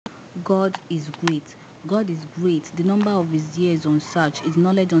God is great. God is great. The number of his years unsearched, his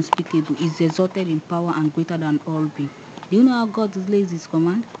knowledge unspeakable, is exalted in power and greater than all being. Do you know how God displays his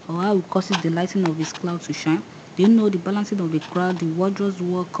command, or how he causes the lighting of his cloud to shine? Do you know the balancing of a crowd, the wondrous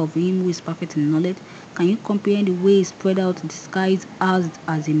work of him who is perfect in knowledge? Can you comprehend the way he spread out the skies as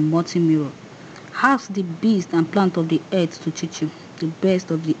a multi mirror? Ask the beast and plant of the earth to teach you, the best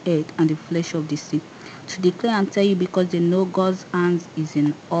of the earth and the flesh of the sea, to declare and tell you, because they know God's hands is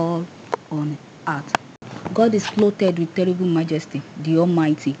in all on earth. God is clothed with terrible majesty, the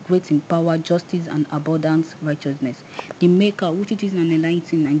Almighty, great in power, justice, and abundant righteousness, the Maker who teaches and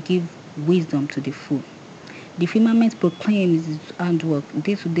enlightens and gives wisdom to the fool. The firmament proclaims his handwork,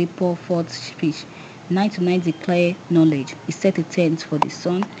 day to day pour forth speech, night to night declare knowledge. He set a tent for the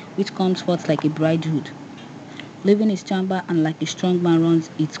sun, which comes forth like a bridegroom, leaving his chamber, and like a strong man runs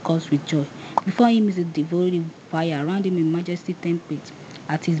its course with joy. Before him is a devouring fire, around him a majesty tempest.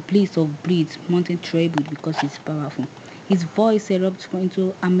 At his bliss of breeze, mountain trembled because he is powerful. His voice erupts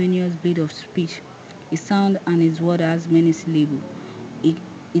into harmonious beat of speech. His sound and his word has many syllables. It,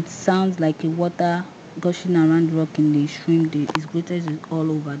 it sounds like a water gushing around rock in the stream. His greatness is all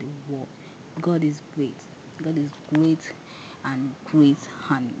over the world. God is great. God is great and great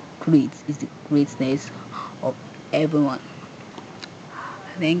is the greatness of everyone.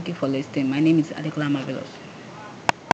 Thank you for listening. My name is Adekola Marvelous.